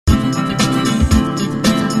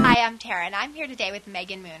Tara, and I'm here today with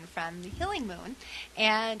Meagan Moon from the Healing Moon,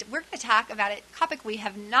 and we're going to talk about a topic we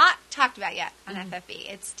have not talked about yet on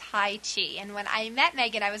FFB. It's Tai Chi, and when I met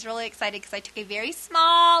Meagan, I was really excited because I took a very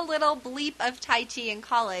small little bleep of Tai Chi in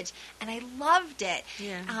college, and I loved it.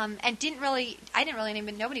 Yeah. And I didn't really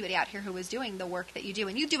even know anybody out here who was doing the work that you do,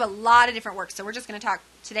 and you do a lot of different work. So we're just going to talk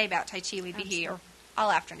today about Tai Chi. We'd be here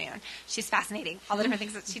all afternoon. She's fascinating, all the different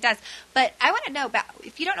things that she does. But I want to know about,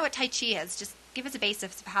 if you don't know what Tai Chi is, just give us a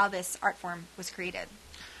basis of how this art form was created.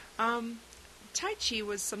 Tai Chi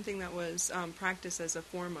was something that was practiced as a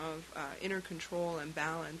form of inner control and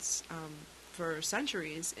balance for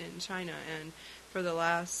centuries in China. And for the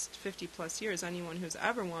last 50 plus years, anyone who's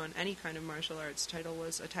ever won any kind of martial arts title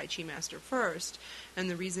was a Tai Chi master first. And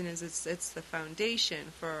the reason is it's the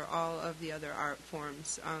foundation for all of the other art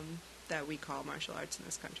forms that we call martial arts in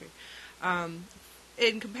this country.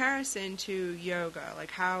 In comparison to yoga,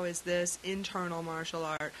 like how is this internal martial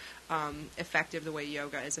art effective the way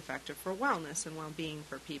yoga is effective for wellness and well-being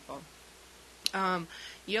for people?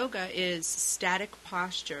 Yoga is static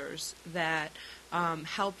postures that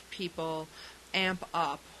help people amp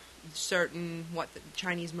up certain the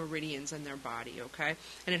Chinese meridians in their body, okay?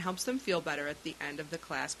 And it helps them feel better at the end of the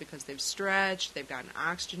class because they've stretched, they've gotten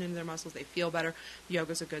oxygen into their muscles, they feel better.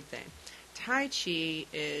 Yoga's a good thing. Tai Chi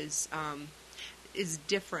is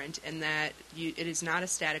different in that it is not a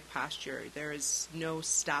static posture. There is no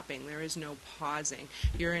stopping. There is no pausing.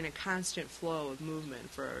 You're in a constant flow of movement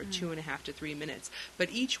for 2.5 to 3 minutes.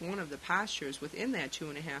 But each one of the postures within that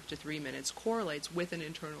 2.5 to 3 minutes correlates with an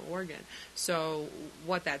internal organ. So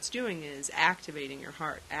what that's doing is activating your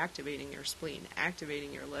heart, activating your spleen,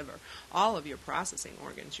 activating your liver, all of your processing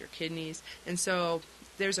organs, your kidneys. And so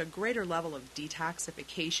there's a greater level of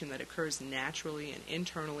detoxification that occurs naturally and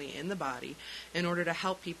internally in the body in order to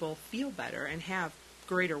help people feel better and have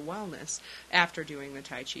greater wellness after doing the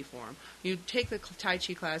Tai Chi form. You take the Tai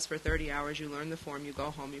Chi class for 30 hours, you learn the form, you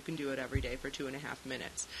go home, you can do it every day for 2.5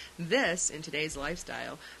 minutes. This, in today's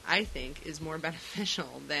lifestyle, I think is more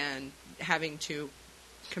beneficial than having to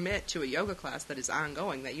commit to a yoga class that is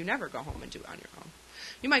ongoing that you never go home and do on your own.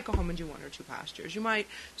 You might go home and do 1 or 2 postures. You might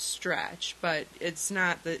stretch, but it's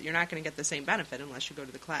not that you're not going to get the same benefit unless you go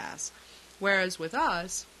to the class. Whereas with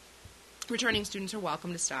us, returning students are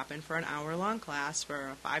welcome to stop in for an hour-long class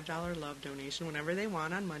for a $5 love donation whenever they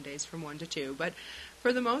want on Mondays from 1 to 2. But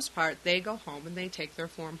for the most part, they go home and they take their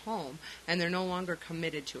form home, and they're no longer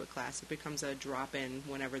committed to a class. It becomes a drop-in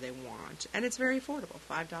whenever they want. And it's very affordable.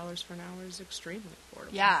 $5 for an hour is extremely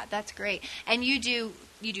affordable. Yeah, that's great. And you do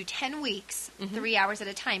 10 weeks, 3 hours at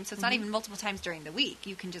a time, so it's not even multiple times during the week.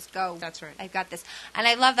 You can just go, that's right. I've got this. And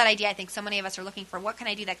I love that idea. I think so many of us are looking for what can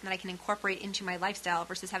I do that I can incorporate into my lifestyle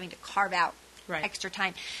versus having to carve out extra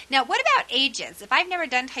time. Now, what about ages? If I've never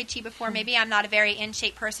done Tai Chi before, maybe I'm not a very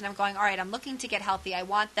in-shape person. I'm going, all right, I'm looking to get healthy. I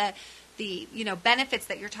want the benefits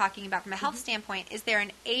that you're talking about from a health standpoint. Is there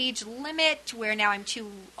an age limit where now I'm too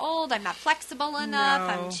old, I'm not flexible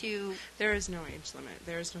enough, No, there is no age limit.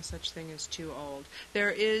 There is no such thing as too old.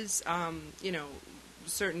 There is,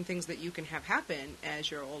 certain things that you can have happen as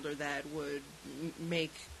you're older that would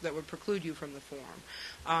preclude you from the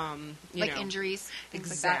form. Injuries, things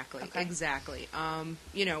exactly, like that? Okay. Exactly.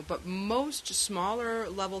 But most smaller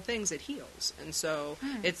level things it heals, and so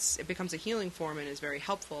it becomes a healing form and is very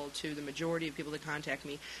helpful to the majority of people that contact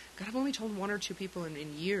me. God, I've only told 1 or 2 people in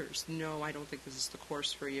years, no, I don't think this is the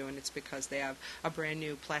course for you, and it's because they have a brand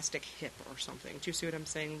new plastic hip or something. Do you see what I'm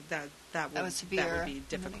saying? That would be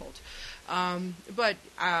difficult. But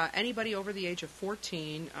anybody over the age of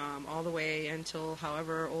 14, all the way until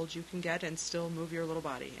however old you can get, and still move your little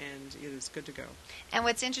body, and it is good to go. And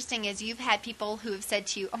what's interesting is you've had people who have said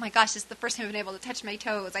to you, oh my gosh, this is the first time I've been able to touch my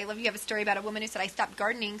toes. I love you have a story about a woman who said, I stopped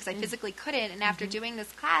gardening because I physically couldn't, and after doing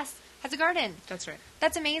this class, has a garden. That's right.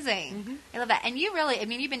 That's amazing. I love that. And you really,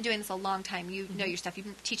 you've been doing this a long time. You know your stuff. You've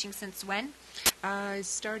been teaching since when? I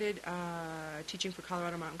started teaching for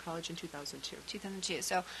Colorado Mountain College in 2002. 2002.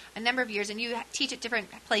 So a number of years. And you teach at different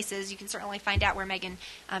places. You can certainly find out where Meagan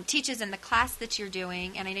teaches and the class that you're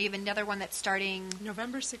doing. And I know you have another one that's starting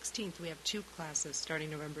November 16th. We have 2 classes starting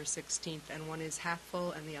November 16th, and one is half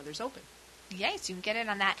full and the other's open. Yay, so you can get it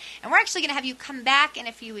on that. And we're actually going to have you come back in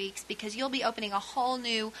a few weeks because you'll be opening a whole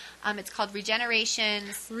new, it's called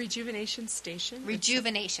Rejuvenation Station.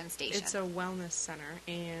 Rejuvenation Station. It's a wellness center,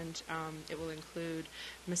 and it will include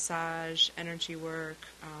massage, energy work,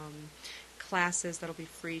 classes that'll be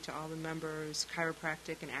free to all the members,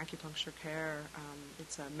 chiropractic and acupuncture care.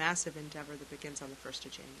 It's a massive endeavor that begins on the 1st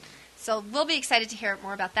of January. So we'll be excited to hear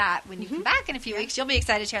more about that when you come back in a few weeks. You'll be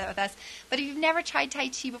excited to share that with us. But if you've never tried Tai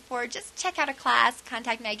Chi before, just check out a class,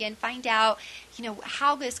 contact Meagan, find out,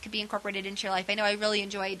 how this could be incorporated into your life. I know I really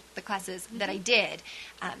enjoyed the classes that I did.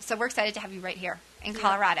 So we're excited to have you right here in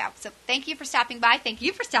Colorado. So thank you for stopping by. Thank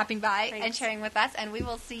you for stopping by and sharing with us. And we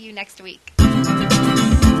will see you next week.